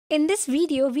In this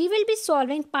video, we will be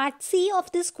solving part C of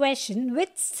this question,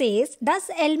 which says, does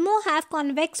Elmo have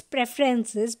convex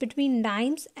preferences between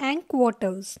dimes and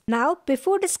quarters? Now,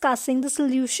 before discussing the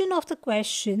solution of the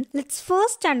question, let's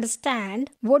first understand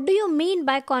what do you mean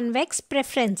by convex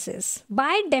preferences.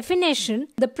 By definition,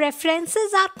 the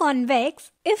preferences are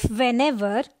convex if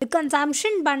whenever the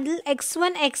consumption bundle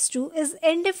x1, x2 is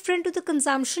indifferent to the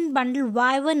consumption bundle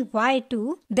y1,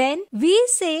 y2, then we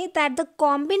say that the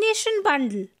combination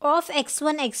bundle of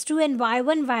x1, x2 and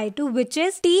y1, y2, which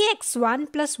is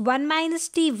tx1 plus 1 minus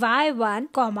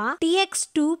ty1, comma,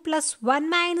 tx2 plus 1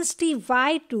 minus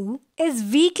ty2 is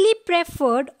weakly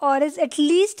preferred or is at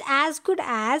least as good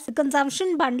as the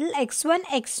consumption bundle x1,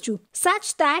 x2,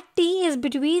 such that t is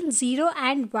between 0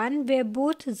 and 1, where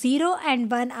both 0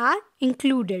 and 1 are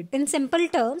included. In simple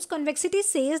terms, convexity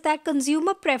says that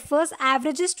consumer prefers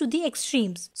averages to the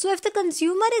extremes. So if the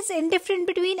consumer is indifferent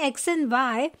between x and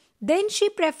y, then she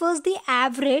prefers the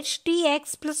average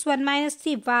tx plus 1 minus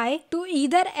ty to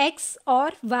either x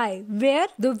or y, where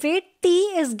the weight t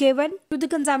is given to the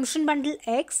consumption bundle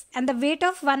x and the weight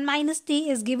of 1 minus t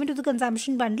is given to the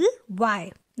consumption bundle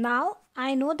y. Now,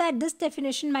 I know that this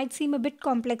definition might seem a bit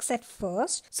complex at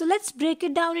first, so let's break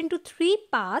it down into 3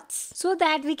 parts so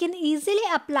that we can easily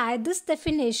apply this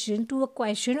definition to a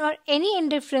question or any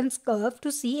indifference curve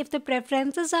to see if the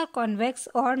preferences are convex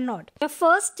or not. The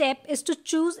first step is to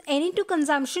choose any two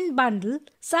consumption bundle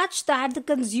such that the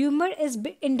consumer is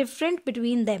indifferent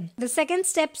between them. The second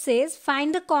step says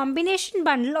find the combination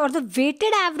bundle or the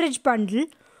weighted average bundle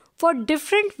for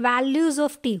different values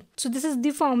of t. So this is the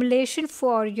formulation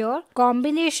for your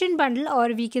combination bundle,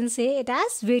 or we can say it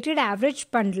as weighted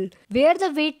average bundle, where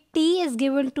the weight t is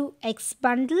given to x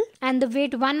bundle and the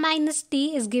weight 1 minus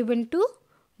t is given to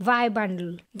y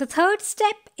bundle. The third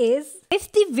step is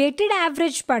if the weighted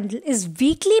average bundle is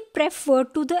weakly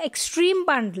preferred to the extreme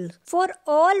bundle for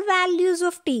all values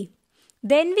of t,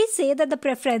 then we say that the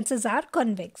preferences are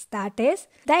convex. That is,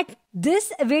 that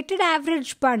this weighted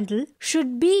average bundle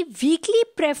should be weakly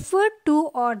preferred to,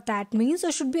 or that means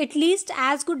or should be at least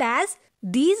as good as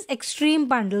these extreme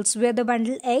bundles, where the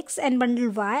bundle x and bundle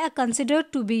y are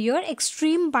considered to be your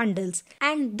extreme bundles.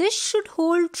 And this should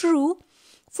hold true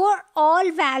for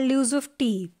all values of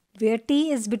t, where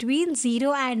t is between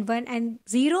 0 and 1 and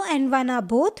 0 and 1 are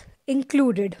both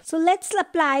included. So let's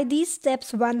apply these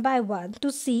steps one by one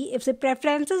to see if the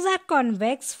preferences are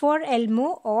convex for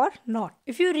Elmo or not.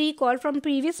 If you recall from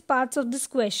previous parts of this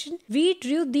question, we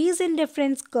drew these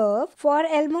indifference curve for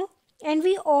Elmo, and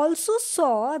we also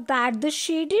saw that the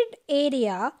shaded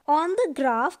area on the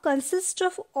graph consists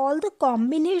of all the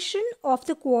combination of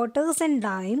the quarters and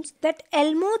dimes that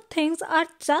Elmo thinks are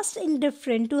just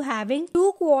indifferent to having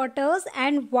 2 quarters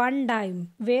and 1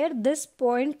 dime, where this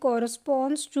point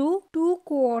corresponds to 2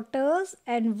 quarters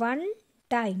and 1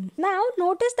 dime. Now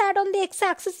notice that on the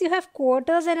x-axis you have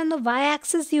quarters and on the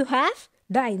y-axis you have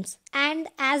dimes. And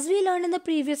as we learned in the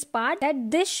previous part,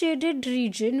 that this shaded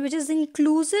region, which is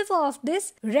inclusive of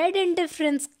this red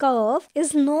indifference curve,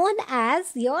 is known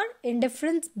as your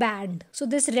indifference band. So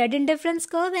this red indifference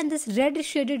curve and this red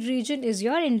shaded region is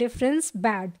your indifference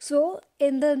band. So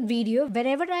in the video,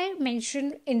 whenever I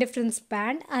mention indifference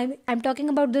band, I'm talking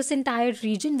about this entire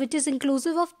region, which is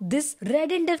inclusive of this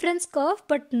red indifference curve,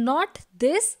 but not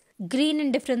this green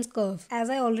indifference curve, as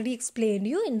I already explained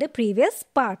you in the previous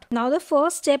part. Now the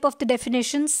first step of the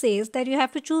definition says that you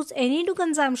have to choose any two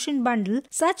consumption bundle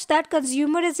such that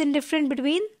consumer is indifferent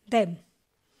between them.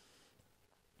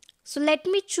 So let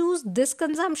me choose this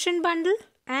consumption bundle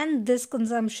and this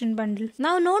consumption bundle.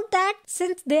 Now note that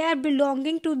since they are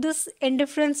belonging to this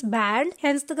indifference band,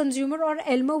 hence the consumer or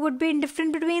Elmo would be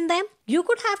indifferent between them. You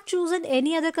could have chosen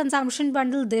any other consumption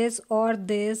bundle, this or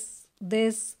this,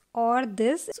 this or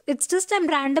this. It's just I'm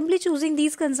randomly choosing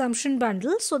these consumption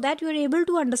bundles so that you're able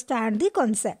to understand the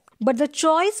concept. But the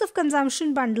choice of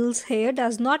consumption bundles here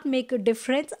does not make a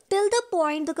difference till the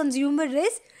point the consumer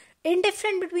is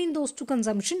indifferent between those two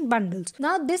consumption bundles.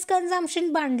 Now this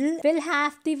consumption bundle will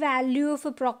have the value of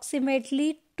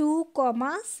approximately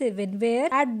 2,7,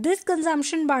 where at this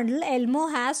consumption bundle Elmo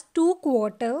has 2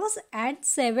 quarters and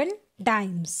 7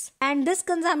 dimes, and this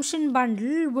consumption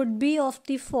bundle would be of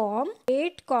the form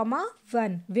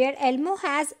 8,1, where Elmo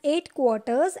has 8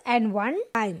 quarters and 1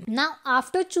 dime. Now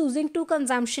after choosing two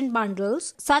consumption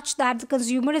bundles such that the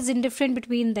consumer is indifferent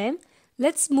between them,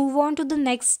 let's move on to the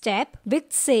next step,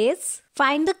 which says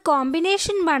find the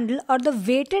combination bundle or the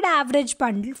weighted average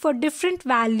bundle for different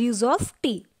values of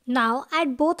t. Now,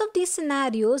 at both of these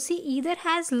scenarios, he either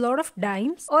has a lot of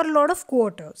dimes or a lot of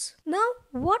quarters. Now,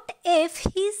 what if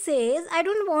he says, I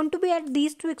don't want to be at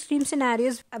these two extreme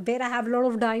scenarios where I have a lot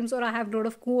of dimes or I have a lot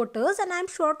of quarters and I'm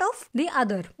short of the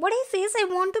other. What he says, I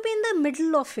want to be in the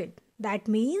middle of it. That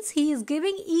means he is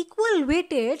giving equal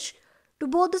weightage to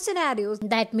both the scenarios.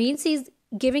 That means he's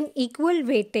giving equal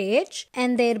weightage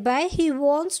and thereby he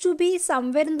wants to be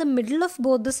somewhere in the middle of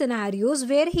both the scenarios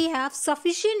where he has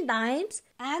sufficient dimes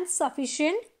and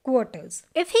sufficient quarters.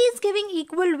 If he is giving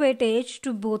equal weightage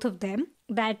to both of them,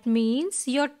 that means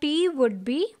your t would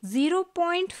be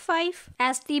 0.5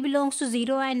 as t belongs to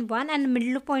 0 and 1 and the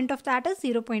middle point of that is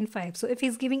 0.5. So if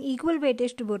he's giving equal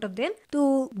weightage to both of them,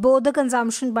 to both the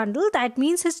consumption bundle, that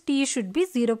means his t should be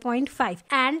 0.5.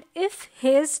 And if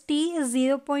his t is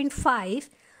 0.5,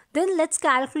 then let's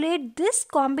calculate this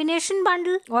combination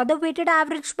bundle or the weighted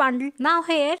average bundle. Now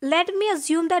here, let me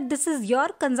assume that this is your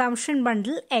consumption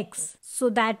bundle X. So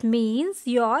that means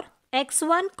your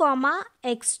x1,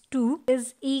 x2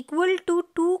 is equal to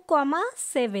 2,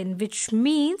 7, which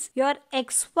means your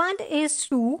x1 is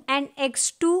 2 and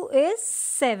x2 is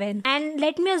 7. And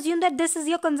let me assume that this is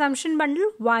your consumption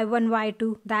bundle y1,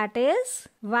 y2. That is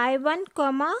y1,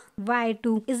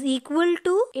 y2 is equal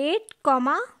to 8,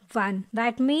 1.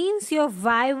 That means your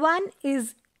y1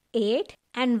 is 8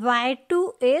 and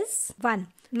y2 is 1.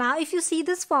 Now if you see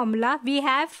this formula, we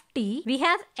have t, we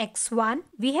have x1,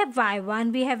 we have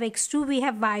y1, we have x2, we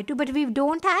have y2, but we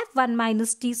don't have 1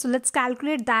 minus t. So let's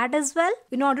calculate that as well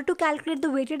in order to calculate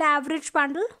the weighted average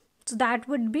bundle. So that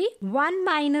would be 1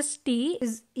 minus t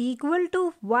is equal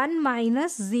to 1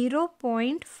 minus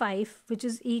 0.5, which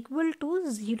is equal to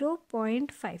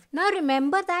 0.5. Now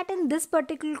remember that in this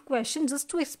particular question, just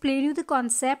to explain you the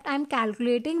concept, I am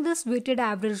calculating this weighted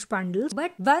average bundles.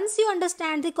 But once you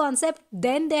understand the concept,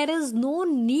 then there is no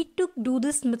need to do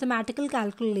this mathematical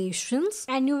calculations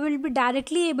and you will be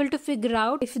directly able to figure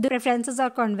out if the preferences are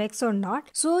convex or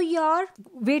not. So your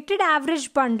weighted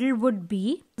average bundle would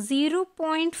be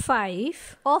 0.5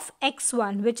 of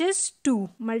x1, which is 2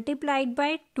 multiplied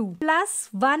by 2 plus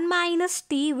 1 minus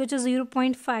t, which is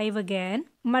 0.5 again,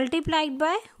 multiplied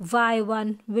by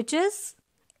y1, which is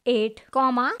 8,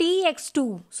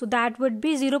 tx2. So that would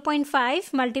be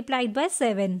 0.5 multiplied by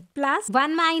 7 plus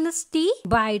 1 minus t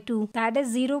by 2. That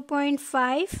is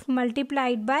 0.5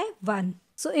 multiplied by 1.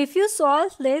 So if you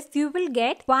solve this, you will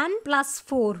get 1 plus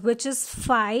 4, which is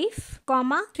 5,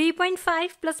 3.5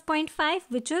 plus 0.5,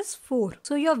 which is 4.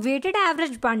 So your weighted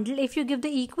average bundle, if you give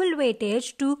the equal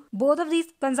weightage to both of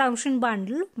these consumption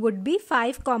bundle, would be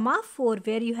 5, 4,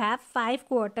 where you have 5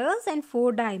 quarters and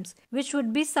 4 dimes, which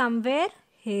would be somewhere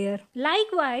here.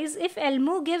 Likewise, if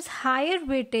Elmo gives higher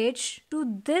weightage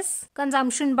to this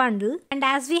consumption bundle, and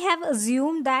as we have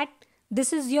assumed that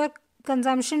this is your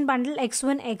consumption bundle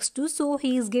x1, x2, so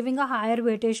he is giving a higher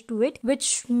weightage to it,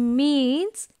 which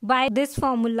means by this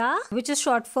formula, which is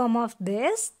short form of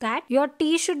this, that your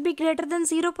t should be greater than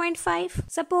 0.5.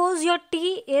 Suppose your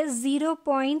t is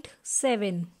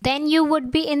 0.7, then you would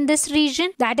be in this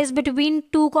region, that is between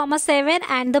 2, 7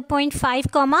 and the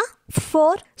 0.5,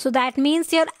 4. So that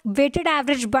means your weighted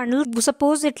average bundle,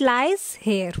 suppose it lies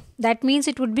here, that means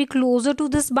it would be closer to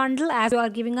this bundle as you are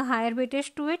giving a higher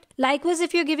weightage to it. Likewise,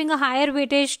 if you are giving a higher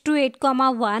weightage to 8,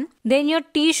 1, then your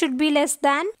t should be less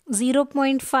than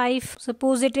 0.5.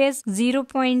 Suppose it is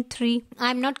 0.3.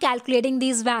 I am not calculating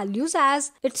these values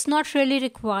as it's not really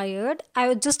required.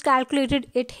 I just calculated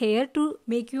it here to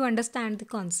make you understand the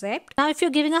concept. Now if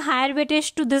you're giving a higher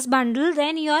weightage to this bundle,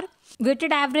 then your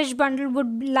weighted average bundle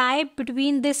would lie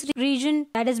between this region,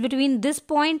 that is between this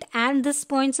point and this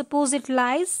point. Suppose it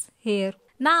lies here.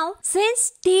 Now,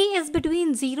 since t is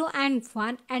between 0 and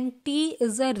 1 and t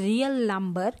is a real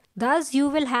number, thus you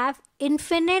will have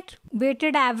infinite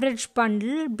weighted average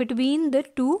bundle between the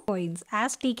 2 points,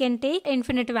 as t can take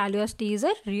infinite value as t is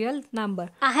a real number.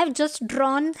 I have just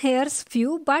drawn here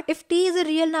few, but if t is a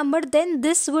real number, then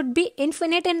this would be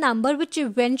infinite in number, which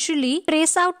eventually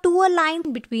trace out to a line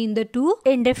between the two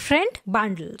indifferent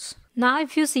bundles. Now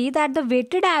if you see that the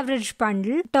weighted average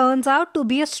bundle turns out to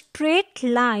be a straight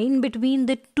line between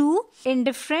the two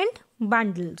indifferent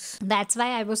bundles. That's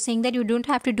why I was saying that you don't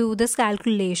have to do this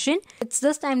calculation. It's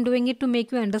just I'm doing it to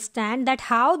make you understand that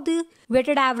how the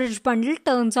weighted average bundle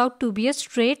turns out to be a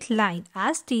straight line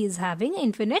as t is having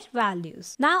infinite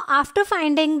values. Now after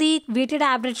finding the weighted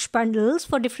average bundles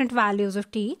for different values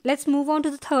of t, let's move on to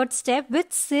the third step,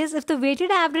 which says if the weighted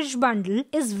average bundle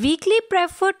is weakly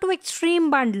preferred to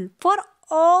extreme bundle for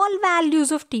all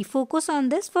values of t, focus on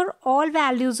this, for all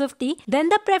values of t, then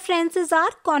the preferences are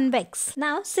convex.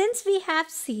 Now, since we have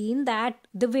seen that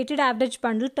the weighted average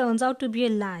bundle turns out to be a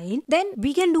line, then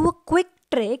we can do a quick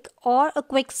trick or a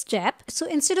quick step. So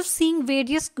instead of seeing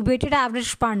various weighted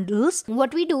average bundles,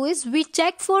 what we do is we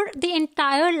check for the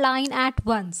entire line at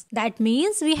once. That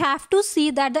means we have to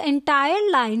see that the entire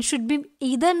line should be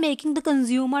either making the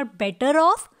consumer better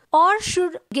off or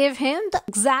should give him the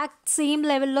exact same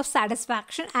level of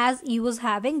satisfaction as he was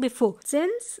having before.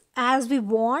 Since as we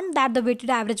want that the weighted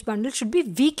average bundle should be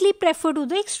weakly preferred to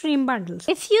the extreme bundles.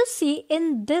 If you see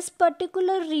in this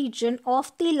particular region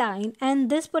of the line and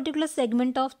this particular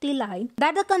segment of the line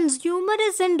that the consumer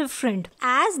is indifferent,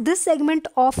 as this segment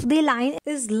of the line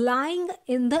is lying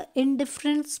in the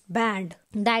indifference band.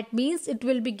 That means it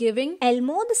will be giving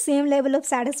Elmo the same level of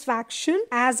satisfaction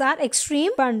as our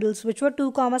extreme bundles, which were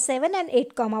 2,7 and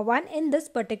 8,1 in this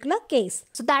particular case.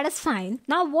 So that is fine.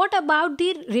 Now what about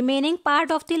the remaining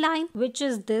part of the line, which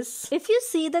is this? If you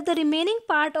see that the remaining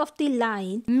part of the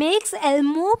line makes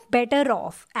Elmo better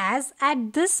off, as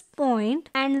at this point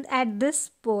and at this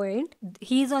point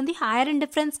he is on the higher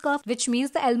indifference curve, which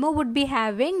means the Elmo would be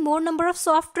having more number of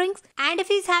soft drinks, and if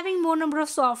he's having more number of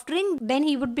soft drink, then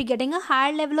he would be getting a higher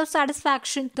level of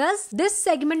satisfaction. Thus this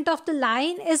segment of the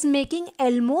line is making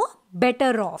Elmo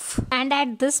better off, and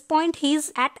at this point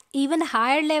he's at even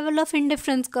higher level of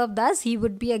indifference curve, thus he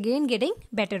would be again getting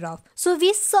better off. So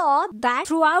we saw that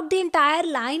throughout the entire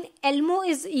line Elmo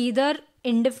is either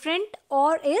indifferent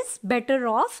or is better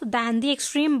off than the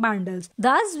extreme bundles.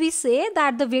 Thus we say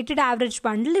that the weighted average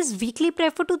bundle is weakly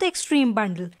preferred to the extreme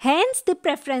bundle. Hence the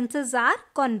preferences are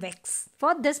convex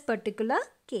for this particular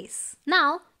case.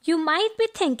 Now you might be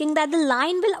thinking that the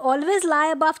line will always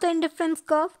lie above the indifference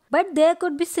curve, but there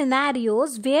could be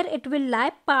scenarios where it will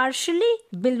lie partially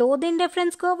below the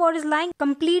indifference curve or is lying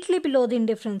completely below the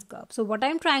indifference curve. So what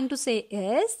I'm trying to say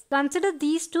is, consider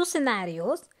these two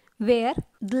scenarios where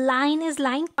the line is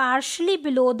lying partially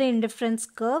below the indifference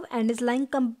curve and is lying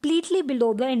completely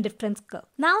below the indifference curve.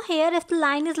 Now here, if the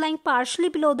line is lying partially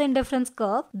below the indifference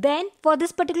curve, then for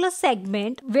this particular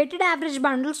segment, weighted average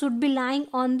bundles would be lying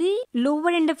on the lower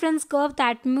indifference curve.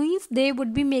 That means they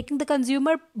would be making the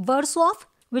consumer worse off,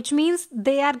 which means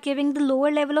they are giving the lower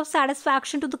level of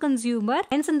satisfaction to the consumer.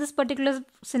 Hence, in this particular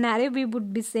scenario, we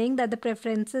would be saying that the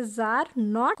preferences are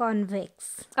not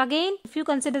convex. Again, if you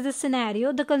consider this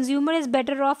scenario, the consumer is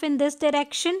better off in this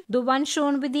direction, the one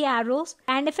shown with the arrows.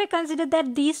 And if I consider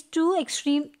that these two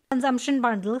extreme consumption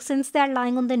bundles, since they are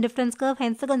lying on the indifference curve,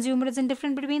 hence the consumer is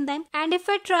indifferent between them. And if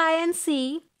I try and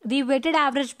see the weighted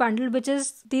average bundle, which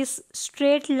is this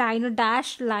straight line or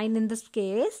dashed line in this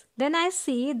case, then I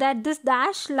see that this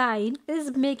dashed line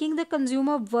is making the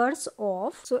consumer worse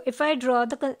off. So if I draw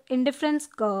the indifference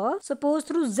curve, suppose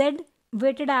through Z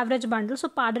weighted average bundle, so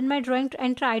pardon my drawing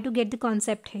and try to get the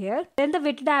concept here, then the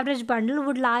weighted average bundle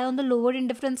would lie on the lower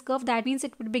indifference curve. That means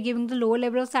it would be giving the lower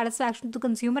level of satisfaction to the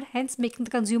consumer, hence making the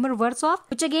consumer worse off,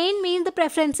 which again means the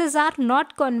preferences are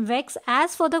not convex.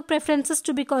 As for the preferences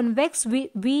to be convex,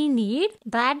 we need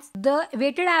that the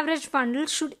weighted average bundle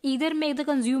should either make the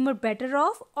consumer better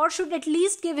off or should at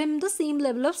least give him the same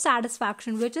level of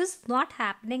satisfaction, which is not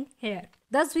happening here.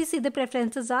 Thus, we see the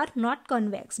preferences are not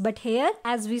convex. But here,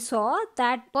 as we saw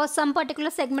that for some particular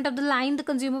segment of the line, the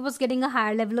consumer was getting a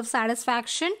higher level of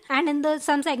satisfaction, and in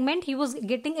some segment, he was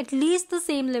getting at least the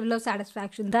same level of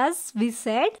satisfaction. Thus, we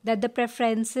said that the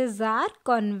preferences are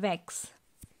convex.